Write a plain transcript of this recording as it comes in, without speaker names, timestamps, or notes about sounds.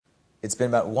It's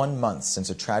been about 1 month since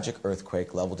a tragic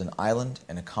earthquake leveled an island,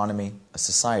 an economy, a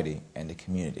society, and a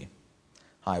community.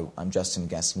 Hi, I'm Justin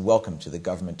Guest, and welcome to the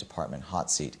Government Department Hot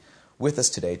Seat. With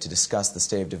us today to discuss the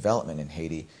state of development in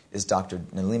Haiti is Dr.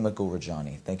 Nilima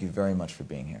Gulrajani. Thank you very much for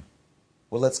being here.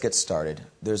 Well, let's get started.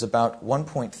 There's about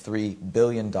 $1.3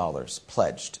 billion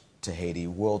pledged to Haiti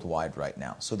worldwide right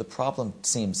now. So the problem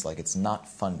seems like it's not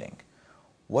funding.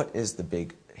 What is the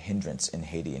big hindrance in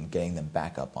Haiti in getting them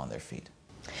back up on their feet?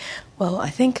 Well, I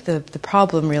think the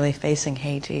problem really facing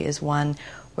Haiti is one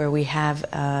where we have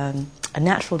a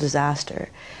natural disaster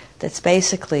that's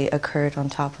basically occurred on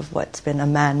top of what's been a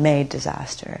man-made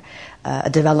disaster, a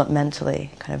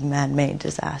developmentally kind of man-made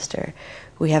disaster.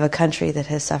 We have a country that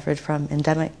has suffered from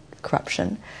endemic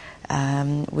corruption.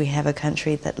 We have a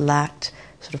country that lacked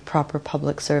sort of proper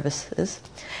public services.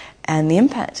 And the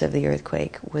impact of the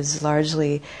earthquake was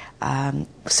largely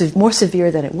more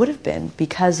severe than it would have been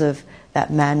because of that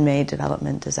man-made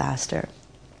development disaster.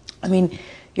 I mean,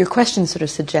 your question sort of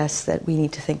suggests that we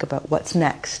need to think about what's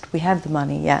next. We have the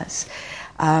money, yes.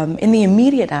 In the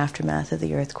immediate aftermath of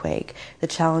the earthquake, the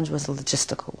challenge was a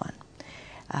logistical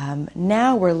one.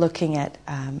 Now we're looking at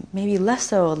maybe less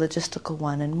so a logistical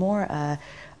one and more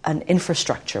an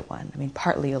infrastructure one. I mean,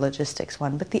 partly a logistics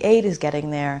one, but the aid is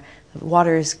getting there,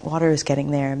 water is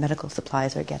getting there, medical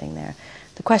supplies are getting there.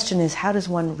 The question is, how does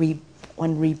one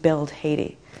rebuild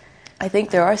Haiti? I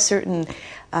think there are certain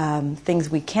things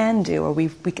we can do, or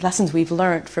lessons we've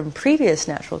learned from previous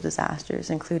natural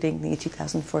disasters, including the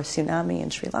 2004 tsunami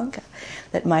in Sri Lanka,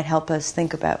 that might help us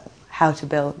think about how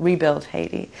to rebuild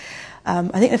Haiti.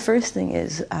 I think the first thing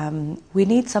is we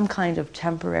need some kind of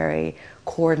temporary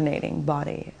coordinating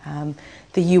body.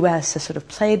 The U.S. has sort of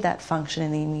played that function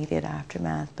in the immediate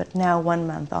aftermath, but now 1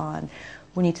 month on,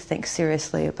 we need to think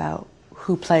seriously about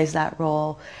who plays that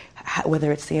role,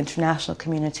 whether it's the international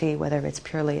community, whether it's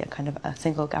purely a kind of a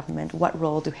single government. What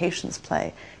role do Haitians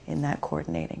play in that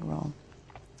coordinating role?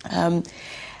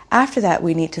 After that,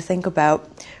 we need to think about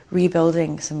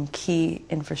rebuilding some key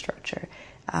infrastructure,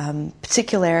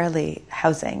 particularly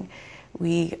housing.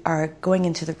 We are going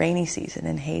into the rainy season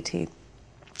in Haiti,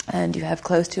 and you have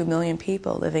close to 1 million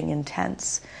people living in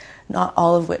tents, not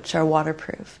all of which are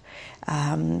waterproof.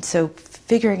 So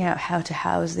figuring out how to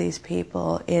house these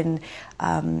people in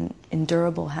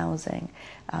durable housing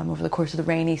over the course of the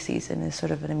rainy season is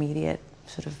sort of an immediate,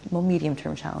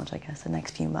 medium-term challenge, I guess, the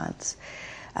next few months.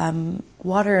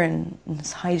 Water and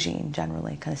hygiene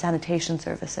generally, kind of sanitation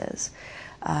services,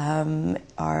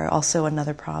 are also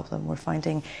another problem. We're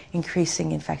finding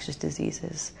increasing infectious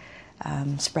diseases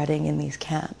spreading in these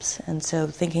camps. And so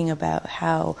thinking about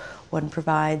how one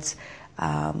provides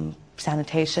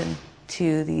sanitation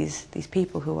to these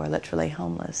people who are literally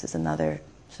homeless is another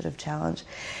sort of challenge.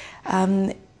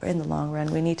 In the long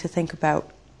run, we need to think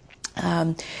about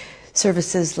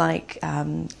services like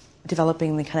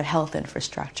developing the kind of health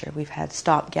infrastructure. We've had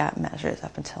stopgap measures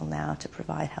up until now to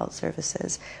provide health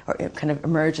services, or kind of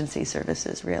emergency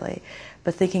services, really.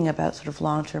 But thinking about sort of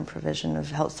long-term provision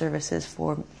of health services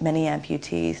for many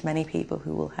amputees, many people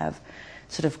who will have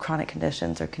sort of chronic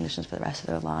conditions or conditions for the rest of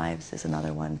their lives is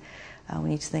another one we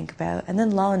need to think about. And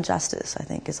then law and justice, I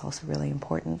think, is also really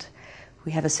important.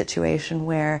 We have a situation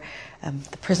where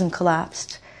the prison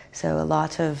collapsed, so a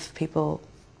lot of people,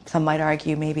 some might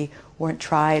argue, maybe weren't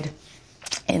tried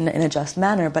in a just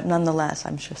manner, but nonetheless,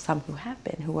 I'm sure some who have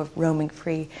been, who are roaming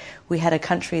free. We had a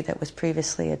country that was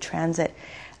previously a transit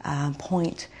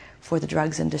point for the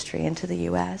drugs industry into the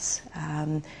U.S.,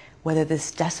 whether this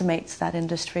decimates that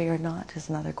industry or not is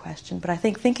another question. But I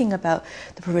think thinking about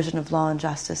the provision of law and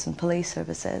justice and police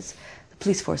services, the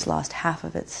police force lost half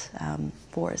of its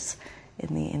force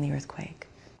in the earthquake.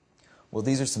 Well,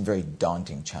 these are some very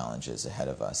daunting challenges ahead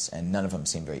of us, and none of them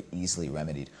seem very easily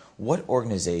remedied. What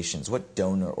organizations, what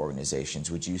donor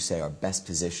organizations would you say are best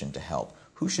positioned to help?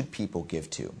 Who should people give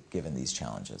to, given these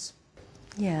challenges?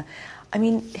 Yeah, I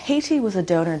mean, Haiti was a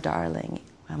donor darling.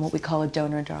 What we call a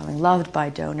donor darling, loved by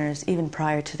donors even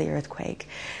prior to the earthquake.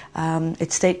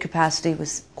 Its state capacity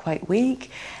was quite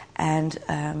weak, and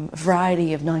a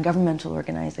variety of non-governmental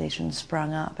organizations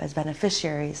sprung up as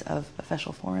beneficiaries of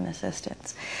official foreign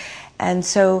assistance. And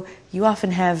so you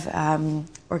often have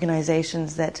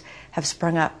organizations that have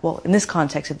sprung up, well, in this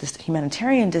context of this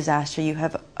humanitarian disaster, you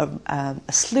have a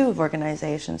slew of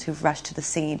organizations who've rushed to the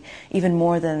scene, even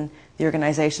more than the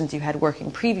organizations you had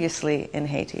working previously in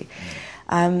Haiti.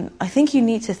 I think you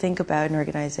need to think about an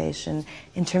organization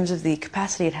in terms of the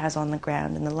capacity it has on the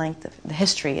ground and the length of the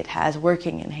history it has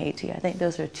working in Haiti. I think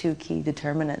those are two key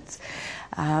determinants.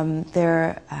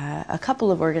 There are a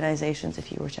couple of organizations, if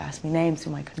you were to ask me names,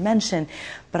 whom I could mention,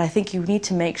 but I think you need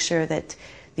to make sure that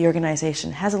the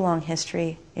organization has a long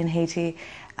history in Haiti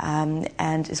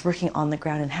and is working on the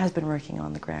ground and has been working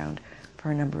on the ground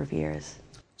for a number of years.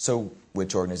 So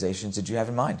which organizations did you have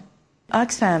in mind?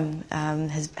 Oxfam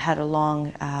has had a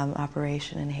long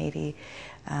operation in Haiti.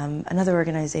 Another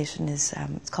organization is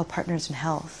it's called Partners in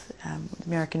Health, an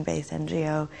American-based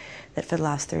NGO that for the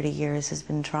last 30 years has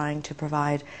been trying to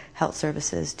provide health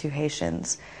services to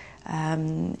Haitians.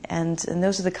 And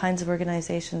those are the kinds of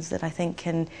organizations that I think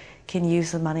can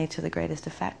use the money to the greatest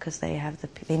effect because they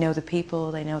know the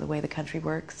people, they know the way the country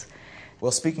works.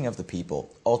 Well, speaking of the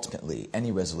people, ultimately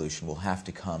any resolution will have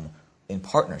to come in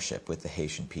partnership with the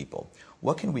Haitian people.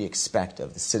 What can we expect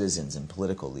of the citizens and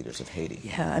political leaders of Haiti?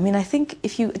 Yeah, I mean, I think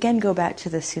if you again go back to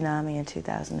the tsunami in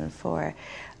 2004,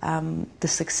 the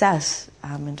success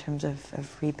in terms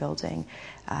of rebuilding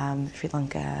Sri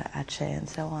Lanka, Aceh, and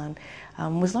so on,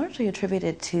 was largely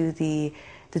attributed to the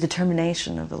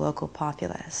determination of the local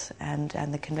populace and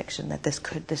the conviction that these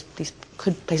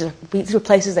were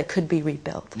places that could be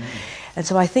rebuilt. Mm. And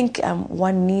so I think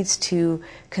one needs to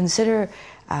consider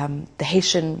the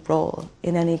Haitian role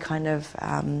in any kind of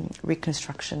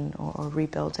reconstruction or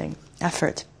rebuilding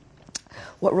effort.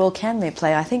 What role can they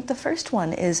play? I think the first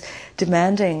one is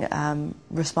demanding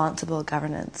responsible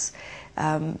governance.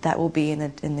 That will be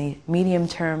in the medium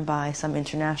term by some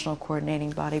international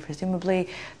coordinating body, presumably,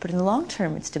 but in the long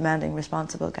term, it's demanding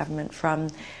responsible government from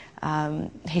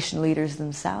Haitian leaders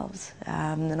themselves.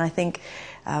 And I think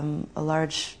a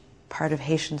large part of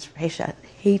Haiti's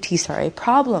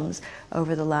problems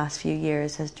over the last few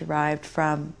years has derived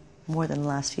from, more than the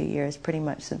last few years, pretty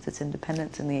much since its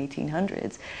independence in the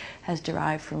 1800s, has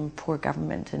derived from poor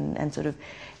government and sort of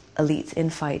elites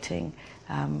infighting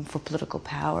for political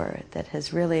power that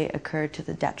has really occurred to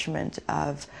the detriment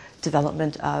of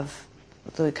development of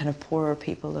the kind of poorer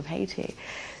people of Haiti.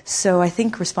 So I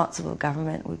think responsible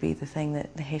government would be the thing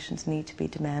that the Haitians need to be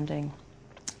demanding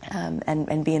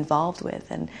and be involved with.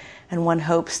 And one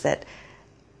hopes that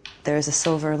there is a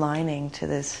silver lining to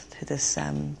this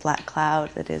black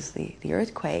cloud that is the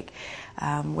earthquake,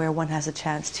 where one has a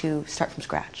chance to start from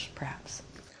scratch, perhaps.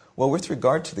 Well, with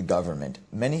regard to the government,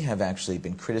 many have actually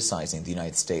been criticizing the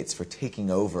United States for taking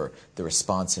over the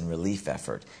response and relief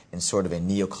effort in sort of a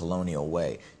neo-colonial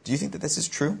way. Do you think that this is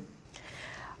true?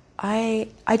 I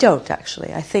don't,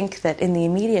 actually. I think that in the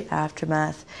immediate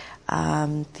aftermath,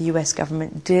 the U.S.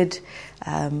 government did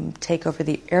take over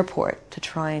the airport to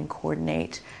try and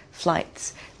coordinate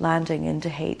flights landing into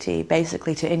Haiti,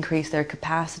 basically to increase their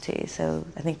capacity. So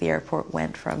I think the airport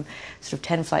went from sort of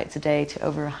 10 flights a day to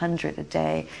over 100 a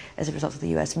day as a result of the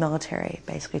U.S. military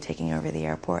basically taking over the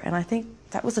airport. And I think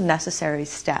that was a necessary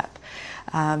step.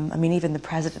 I mean, even the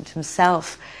president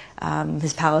himself,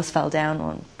 his palace fell down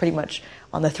on pretty much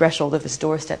on the threshold of his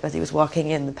doorstep as he was walking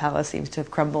in. The palace seems to have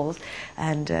crumbled,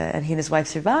 and he and his wife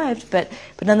survived. But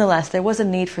nonetheless, there was a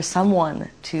need for someone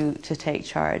to take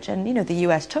charge, and the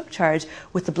U.S. took charge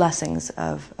with the blessings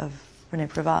of René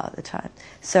Préval at the time.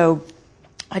 So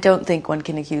I don't think one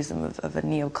can accuse them of a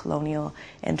neo-colonial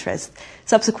interest.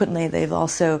 Subsequently, they've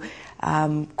also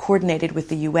coordinated with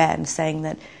the UN, saying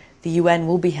that the UN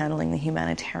will be handling the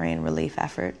humanitarian relief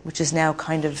effort, which is now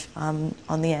kind of on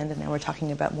the end, and now we're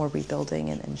talking about more rebuilding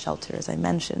and shelter, as I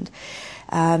mentioned.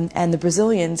 And the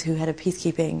Brazilians, who had a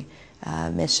peacekeeping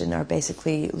mission, are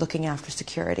basically looking after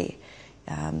security.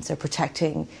 So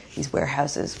protecting these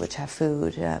warehouses which have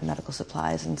food, medical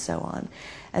supplies, and so on.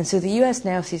 And so the U.S.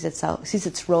 now sees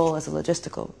its role as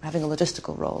having a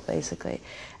logistical role, basically.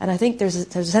 And I think there's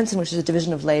a sense in which there's a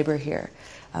division of labor here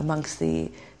amongst the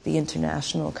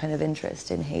international kind of interest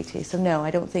in Haiti. So no,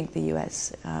 I don't think the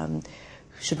U.S.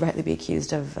 Should rightly be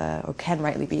accused of, or can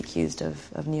rightly be accused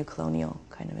of neo-colonial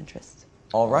kind of interests.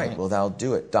 All right, well, that'll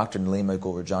do it. Dr. Nilima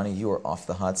Gulrajani, you are off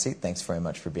the hot seat. Thanks very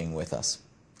much for being with us.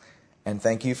 And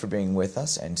thank you for being with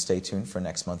us, and stay tuned for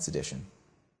next month's edition.